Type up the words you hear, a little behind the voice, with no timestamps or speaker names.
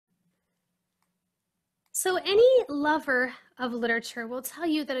So any lover of literature will tell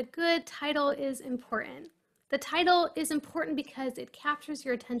you that a good title is important. The title is important because it captures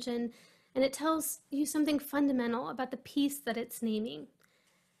your attention and it tells you something fundamental about the piece that it's naming.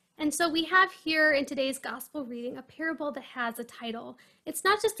 And so we have here in today's gospel reading a parable that has a title. It's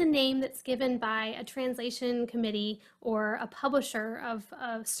not just a name that's given by a translation committee or a publisher of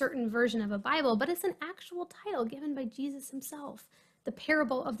a certain version of a Bible, but it's an actual title given by Jesus himself, the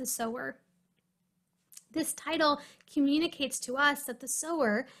parable of the sower. This title communicates to us that the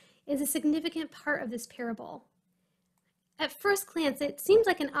sower is a significant part of this parable. At first glance, it seems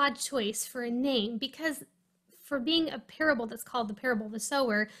like an odd choice for a name because for being a parable that's called the parable of the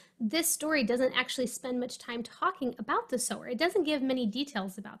sower, this story doesn't actually spend much time talking about the sower. It doesn't give many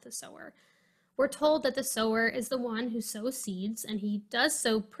details about the sower. We're told that the sower is the one who sows seeds, and he does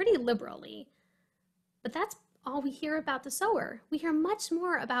so pretty liberally. But that's all we hear about the sower. We hear much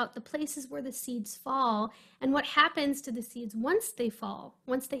more about the places where the seeds fall and what happens to the seeds once they fall,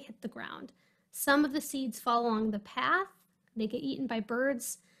 once they hit the ground. Some of the seeds fall along the path. They get eaten by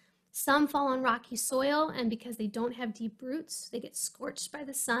birds. Some fall on rocky soil, and because they don't have deep roots, they get scorched by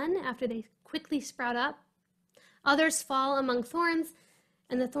the sun after they quickly sprout up. Others fall among thorns,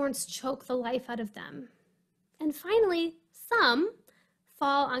 and the thorns choke the life out of them. And finally, some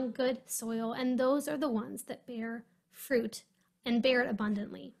fall on good soil, and those are the ones that bear fruit and bear it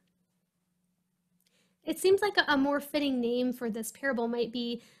abundantly. It seems like a more fitting name for this parable might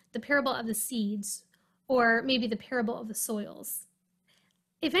be the parable of the seeds, or maybe the parable of the soils.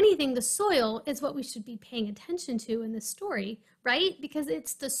 If anything, the soil is what we should be paying attention to in this story, right? Because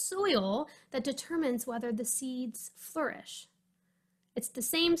it's the soil that determines whether the seeds flourish. It's the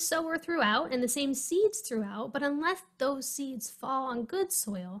same sower throughout and the same seeds throughout, but unless those seeds fall on good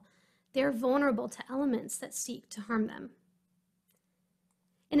soil, they're vulnerable to elements that seek to harm them.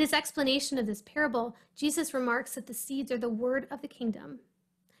 In his explanation of this parable, Jesus remarks that the seeds are the word of the kingdom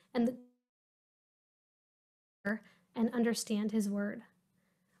and understand his word.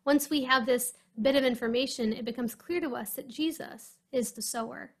 Once we have this bit of information, it becomes clear to us that Jesus is the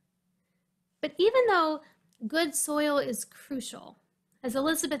sower. But even though good soil is crucial, as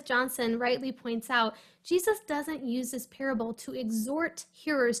Elizabeth Johnson rightly points out, Jesus doesn't use this parable to exhort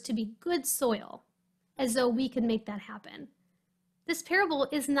hearers to be good soil, as though we could make that happen. This parable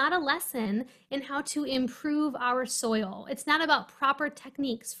is not a lesson in how to improve our soil. It's not about proper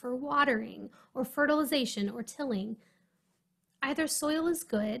techniques for watering or fertilization or tilling. Either soil is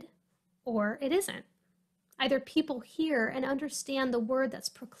good or it isn't. Either people hear and understand the word that's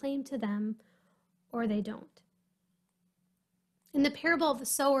proclaimed to them or they don't. In the parable of the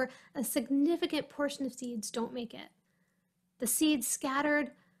sower, a significant portion of seeds don't make it. The seeds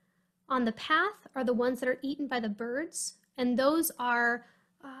scattered on the path are the ones that are eaten by the birds, and those are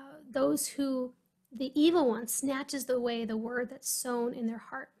those who the evil one snatches away the word that's sown in their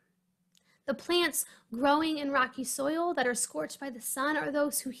heart. The plants growing in rocky soil that are scorched by the sun are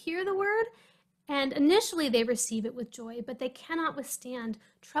those who hear the word, and initially they receive it with joy, but they cannot withstand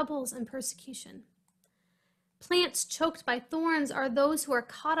troubles and persecution. Plants choked by thorns are those who are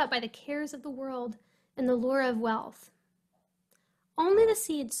caught up by the cares of the world and the lure of wealth. Only the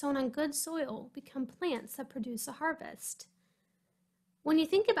seeds sown on good soil become plants that produce a harvest. When you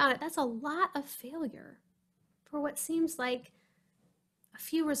think about it, that's a lot of failure for what seems like a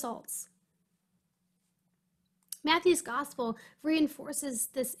few results. Matthew's gospel reinforces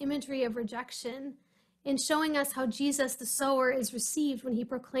this imagery of rejection in showing us how Jesus, the sower, is received when he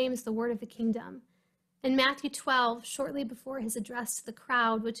proclaims the word of the kingdom. In Matthew 12, shortly before his address to the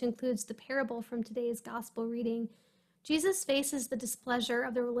crowd, which includes the parable from today's gospel reading, Jesus faces the displeasure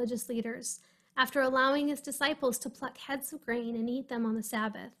of the religious leaders after allowing his disciples to pluck heads of grain and eat them on the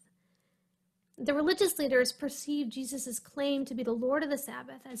Sabbath. The religious leaders perceive Jesus' claim to be the Lord of the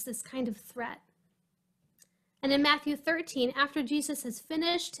Sabbath as this kind of threat. And in Matthew 13, after Jesus has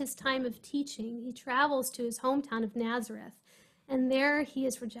finished his time of teaching, he travels to his hometown of Nazareth, and there he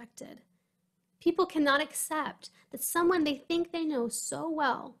is rejected. People cannot accept that someone they think they know so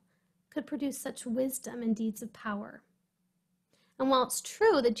well could produce such wisdom and deeds of power. And while it's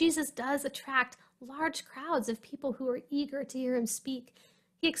true that Jesus does attract large crowds of people who are eager to hear him speak,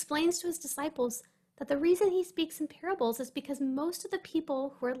 he explains to his disciples that the reason he speaks in parables is because most of the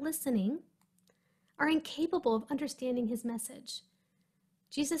people who are listening are incapable of understanding his message.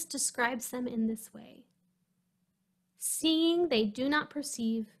 Jesus describes them in this way: seeing they do not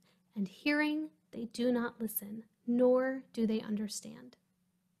perceive, and hearing they do not listen, nor do they understand.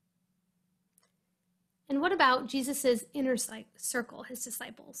 And what about Jesus' inner circle, his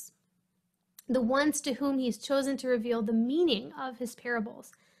disciples? The ones to whom he's chosen to reveal the meaning of his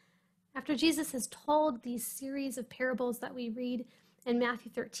parables. After Jesus has told these series of parables that we read in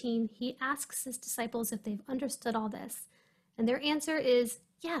Matthew 13, he asks his disciples if they've understood all this. And their answer is,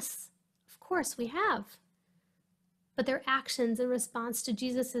 yes, of course we have. But their actions in response to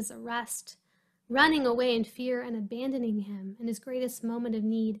Jesus' arrest, running away in fear and abandoning him in his greatest moment of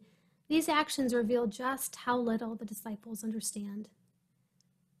need, these actions reveal just how little the disciples understand.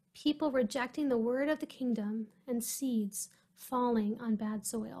 People rejecting the word of the kingdom and seeds falling on bad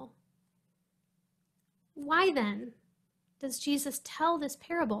soil. Why then does Jesus tell this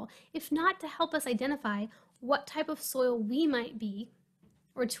parable, if not to help us identify what type of soil we might be,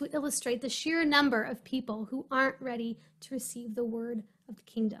 or to illustrate the sheer number of people who aren't ready to receive the word of the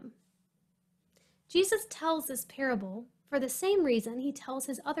kingdom? Jesus tells this parable for the same reason he tells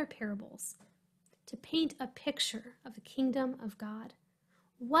his other parables, to paint a picture of the kingdom of God.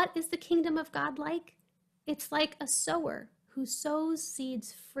 What is the kingdom of God like? It's like a sower who sows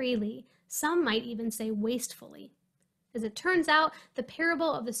seeds freely, some might even say wastefully. As it turns out, the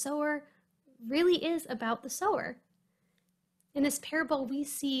parable of the sower really is about the sower. In this parable, we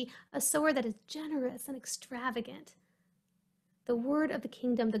see a sower that is generous and extravagant. The word of the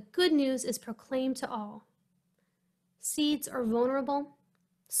kingdom, the good news, is proclaimed to all. Seeds are vulnerable,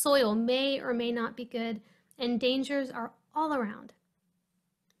 soil may or may not be good, and dangers are all around.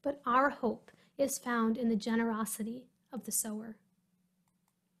 But our hope is found in the generosity of the sower.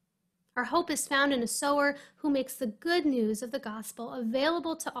 Our hope is found in a sower who makes the good news of the gospel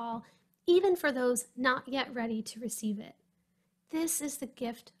available to all, even for those not yet ready to receive it. This is the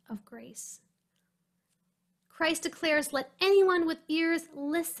gift of grace. Christ declares, "Let anyone with ears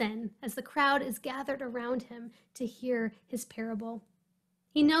listen," as the crowd is gathered around him to hear his parable.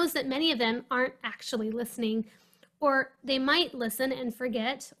 He knows that many of them aren't actually listening, or they might listen and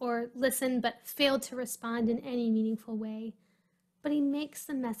forget, or listen but fail to respond in any meaningful way. But he makes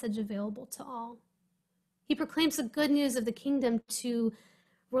the message available to all. He proclaims the good news of the kingdom to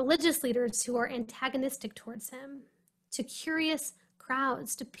religious leaders who are antagonistic towards him, to curious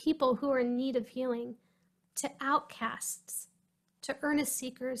crowds, to people who are in need of healing, to outcasts, to earnest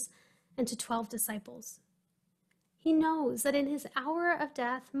seekers, and to 12 disciples. He knows that in his hour of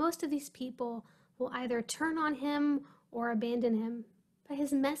death, most of these people will either turn on him or abandon him. But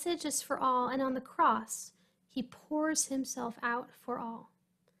his message is for all, and on the cross, he pours himself out for all.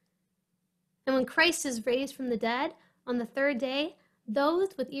 And when Christ is raised from the dead on the third day,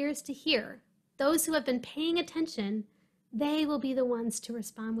 those with ears to hear, those who have been paying attention, they will be the ones to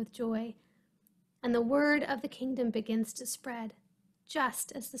respond with joy. And the word of the kingdom begins to spread,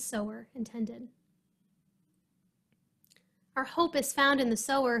 just as the sower intended. Our hope is found in the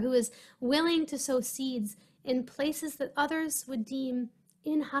sower who is willing to sow seeds in places that others would deem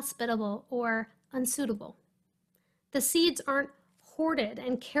inhospitable or unsuitable. The seeds aren't hoarded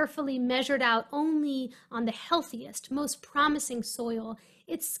and carefully measured out only on the healthiest, most promising soil.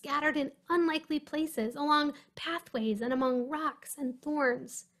 It's scattered in unlikely places, along pathways and among rocks and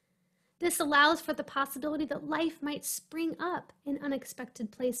thorns. This allows for the possibility that life might spring up in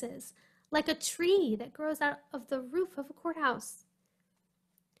unexpected places, like a tree that grows out of the roof of a courthouse.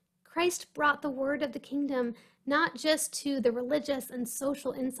 Christ brought the word of the kingdom not just to the religious and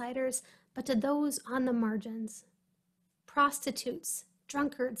social insiders, but to those on the margins. Prostitutes,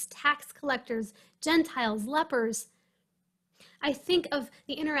 drunkards, tax collectors, Gentiles, lepers. I think of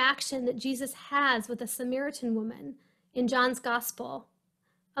the interaction that Jesus has with a Samaritan woman in John's Gospel.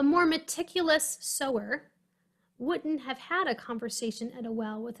 A more meticulous sower wouldn't have had a conversation at a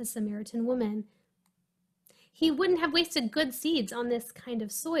well with a Samaritan woman. He wouldn't have wasted good seeds on this kind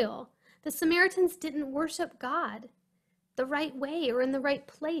of soil. The Samaritans didn't worship God the right way or in the right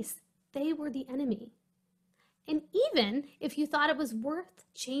place. They were the enemy. And even if you thought it was worth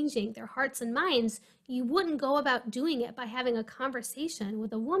changing their hearts and minds, you wouldn't go about doing it by having a conversation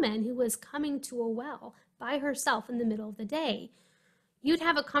with a woman who was coming to a well by herself in the middle of the day. You'd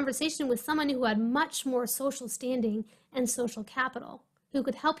have a conversation with someone who had much more social standing and social capital, who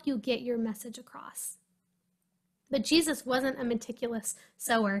could help you get your message across. But Jesus wasn't a meticulous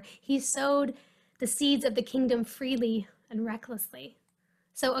sower. He sowed the seeds of the kingdom freely and recklessly.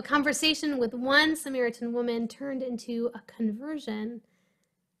 So a conversation with one Samaritan woman turned into a conversion,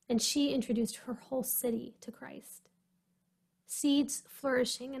 and she introduced her whole city to Christ. Seeds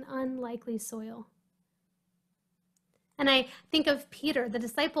flourishing in unlikely soil. And I think of Peter, the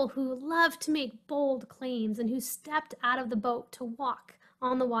disciple who loved to make bold claims and who stepped out of the boat to walk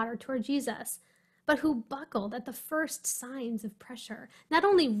on the water toward Jesus, but who buckled at the first signs of pressure, not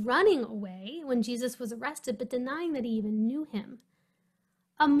only running away when Jesus was arrested, but denying that he even knew him.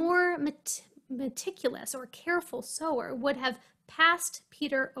 A more meticulous or careful sower would have passed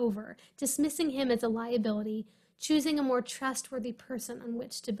Peter over, dismissing him as a liability, choosing a more trustworthy person on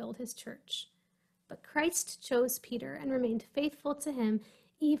which to build his church. But Christ chose Peter and remained faithful to him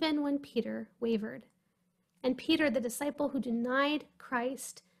even when Peter wavered. And Peter, the disciple who denied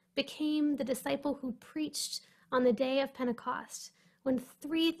Christ, became the disciple who preached on the day of Pentecost, when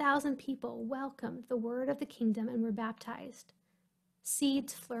 3,000 people welcomed the word of the kingdom and were baptized,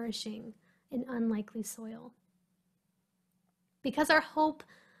 seeds flourishing in unlikely soil. Because our hope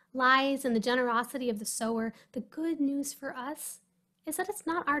lies in the generosity of the sower, the good news for us is that it's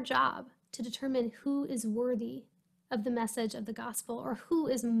not our job to determine who is worthy of the message of the gospel or who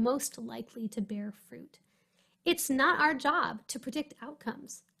is most likely to bear fruit. It's not our job to predict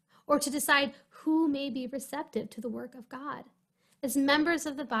outcomes or to decide who may be receptive to the work of God. As members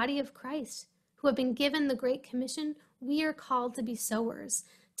of the body of Christ who have been given the Great Commission, we are called to be sowers,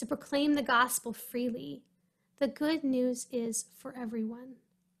 to proclaim the gospel freely. The good news is for everyone.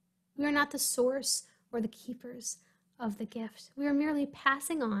 We are not the source or the keepers of the gift. We are merely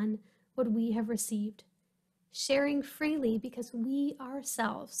passing on what we have received, sharing freely because we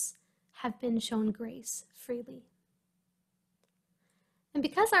ourselves have been shown grace freely. And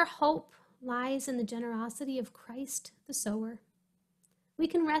because our hope lies in the generosity of Christ the sower, we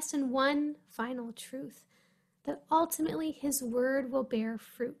can rest in one final truth, that ultimately his word will bear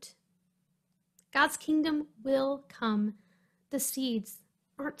fruit. God's kingdom will come. The seeds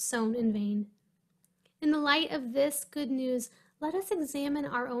aren't sown in vain. In the light of this good news, let us examine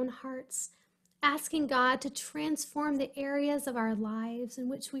our own hearts, asking God to transform the areas of our lives in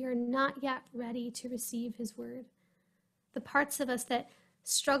which we are not yet ready to receive his word. The parts of us that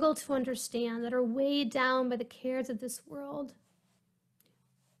struggle to understand, that are weighed down by the cares of this world,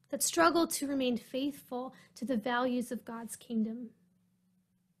 that struggle to remain faithful to the values of God's kingdom.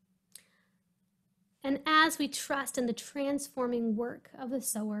 And as we trust in the transforming work of the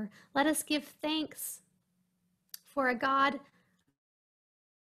sower, let us give thanks for a God.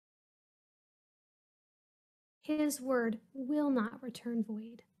 His word will not return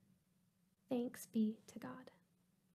void. Thanks be to God.